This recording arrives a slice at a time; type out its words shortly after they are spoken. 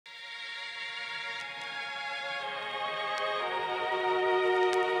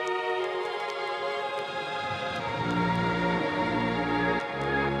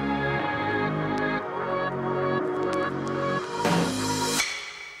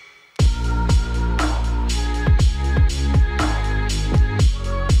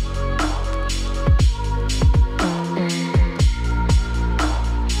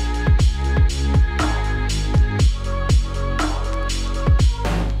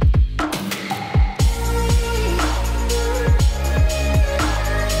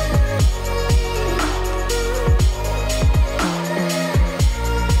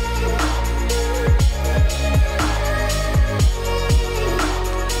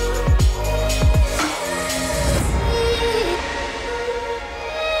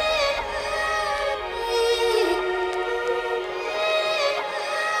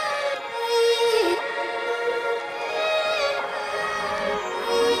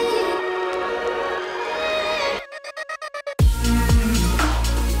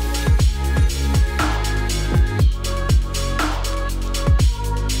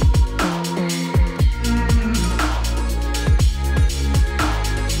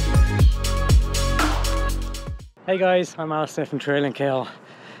Hey guys, I'm Alastair from Trail and Kale,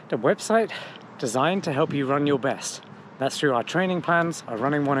 the website designed to help you run your best. That's through our training plans, our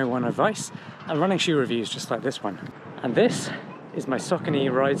running 101 advice, and running shoe reviews just like this one. And this is my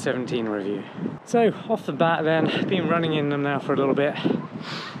Saucony Ride 17 review. So off the bat then, I've been running in them now for a little bit.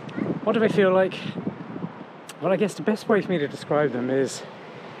 What do they feel like? Well, I guess the best way for me to describe them is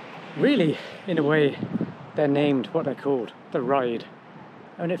really, in a way, they're named what they're called, the Ride.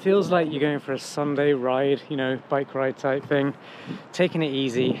 And it feels like you're going for a Sunday ride, you know, bike ride type thing, taking it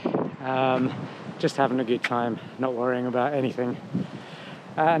easy, just having a good time, not worrying about anything.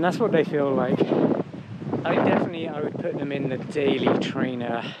 And that's what they feel like. I would put them in the daily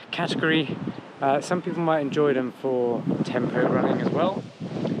trainer category. Some people might enjoy them for tempo running as well,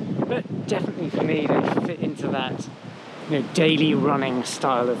 but definitely for me they fit into that, you know, daily running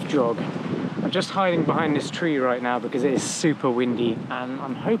style of jog. I'm just hiding behind this tree right now because it is super windy and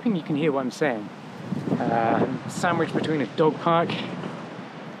I'm hoping you can hear what I'm saying. Sandwiched between a dog park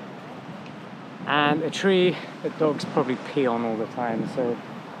and a tree that dogs probably pee on all the time, so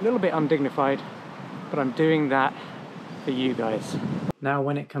a little bit undignified, but I'm doing that for you guys. Now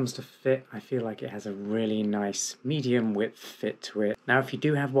when it comes to fit, I feel like it has a really nice medium width fit to it. Now if you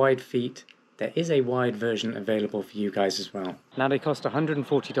do have wide feet, there is a wide version available for you guys as well. Now they cost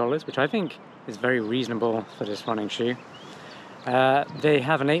 $140, which I think is very reasonable for this running shoe. They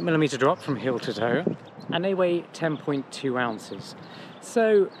have an 8mm drop from heel to toe, and they weigh 10.2 ounces.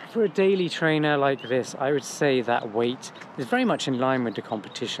 So for a daily trainer like this, I would say that weight is very much in line with the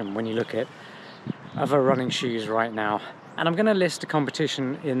competition when you look at other running shoes right now. And I'm going to list the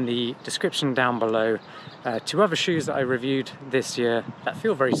competition in the description down below. Two other shoes that I reviewed this year that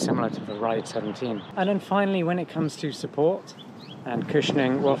feel very similar to the Ride 17. And then finally, when it comes to support and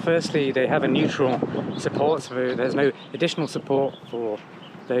cushioning, well, firstly, they have a neutral support, so there's no additional support for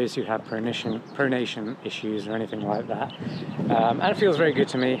those who have pronation issues or anything like that. And it feels very good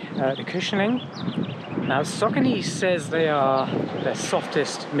to me. The cushioning, now Saucony says they are their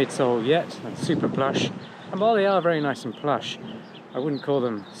softest midsole yet, and super plush. And while they are very nice and plush, I wouldn't call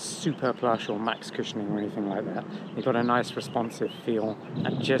them super plush or max cushioning or anything like that. They've got a nice responsive feel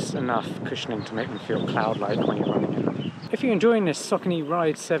and just enough cushioning to make them feel cloud-like when you're running in them. If you're enjoying this Saucony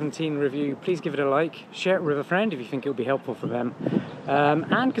Ride 17 review, please give it a like, share it with a friend if you think it will be helpful for them,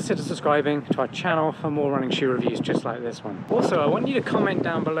 and consider subscribing to our channel for more running shoe reviews just like this one. Also, I want you to comment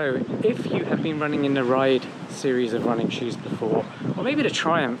down below if you have been running in the Ride series of running shoes before, or maybe the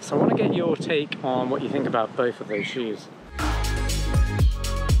Triumphs. I want to get your take on what you think about both of those shoes.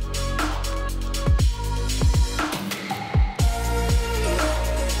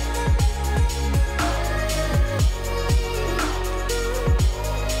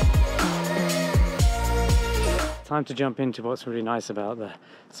 Time to jump into what's really nice about the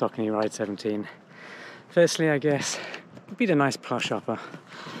Saucony Ride 17. Firstly, I guess, would be the nice plush upper.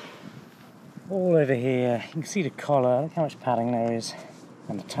 All over here, you can see the collar, look how much padding there is,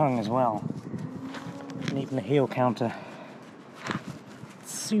 and the tongue as well. And even the heel counter.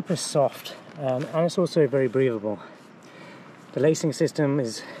 It's super soft, and it's also very breathable. The lacing system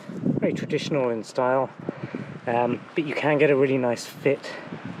is very traditional in style, but you can get a really nice fit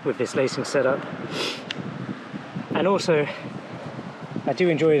with this lacing setup. And also, I do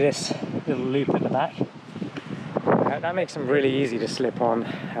enjoy this little loop at the back. That makes them really easy to slip on.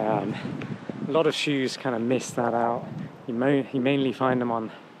 A lot of shoes kind of miss that out. You mainly find them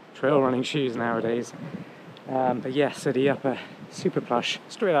on trail running shoes nowadays. But yeah, so the upper, super plush,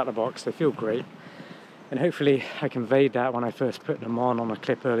 straight out of the box, they feel great. And hopefully I conveyed that when I first put them on a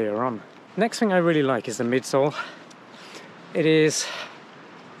clip earlier on. Next thing I really like is the midsole. It is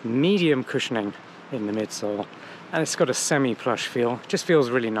medium cushioning in the midsole. And it's got a semi-plush feel. It just feels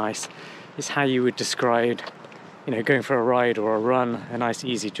really nice. It's how you would describe, you know, going for a ride or a run, a nice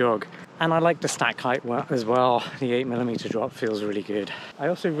easy jog. And I like the stack height as well. The 8mm drop feels really good. I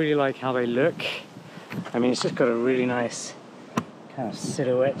also really like how they look. I mean, it's just got a really nice kind of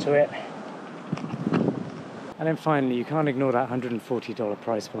silhouette to it. And then finally, you can't ignore that $140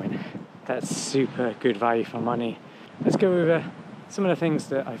 price point. That's super good value for money. Let's go over some of the things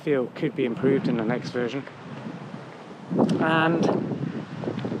that I feel could be improved in the next version. And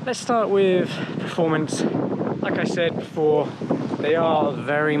let's start with performance. Like I said before, they are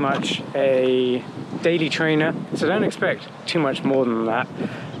very much a daily trainer, so don't expect too much more than that.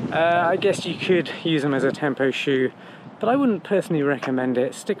 I guess you could use them as a tempo shoe, but I wouldn't personally recommend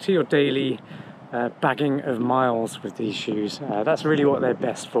it. Stick to your daily bagging of miles with these shoes. That's really what they're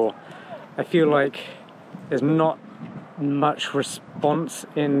best for. I feel like there's not much response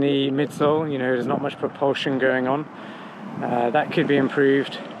in the midsole, you know, there's not much propulsion going on. That could be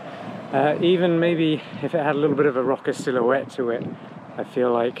improved. Even maybe if it had a little bit of a rocker silhouette to it, I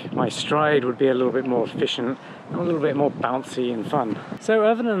feel like my stride would be a little bit more efficient and a little bit more bouncy and fun. So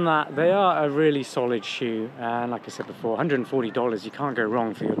other than that, they are a really solid shoe, and like I said before, $140, you can't go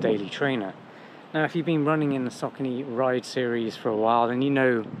wrong for your daily trainer. Now if you've been running in the Saucony Ride series for a while, then you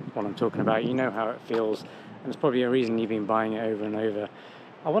know what I'm talking about, you know how it feels, and there's probably a reason you've been buying it over and over.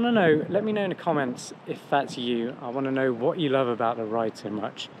 I want to know, let me know in the comments if that's you. I want to know what you love about the Ride so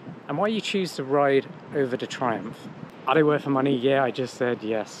much and why you choose the Ride over the Triumph. Are they worth the money? Yeah, I just said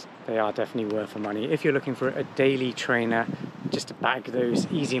yes, they are definitely worth the money. If you're looking for a daily trainer just to bag those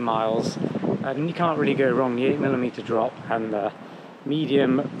easy miles, then you can't really go wrong. The 8mm drop and the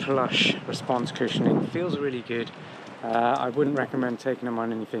medium plush response cushioning feels really good. I wouldn't recommend taking them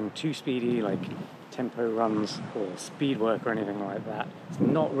on anything too speedy like tempo runs or speed work or anything like that. It's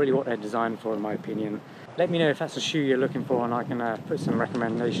not really what they're designed for, in my opinion. Let me know if that's a shoe you're looking for, and I can put some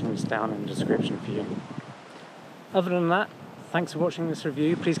recommendations down in the description for you. Other than that, thanks for watching this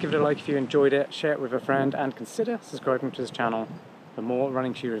review. Please give it a like if you enjoyed it, share it with a friend, and consider subscribing to this channel for more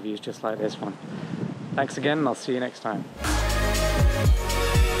running shoe reviews just like this one. Thanks again, and I'll see you next time.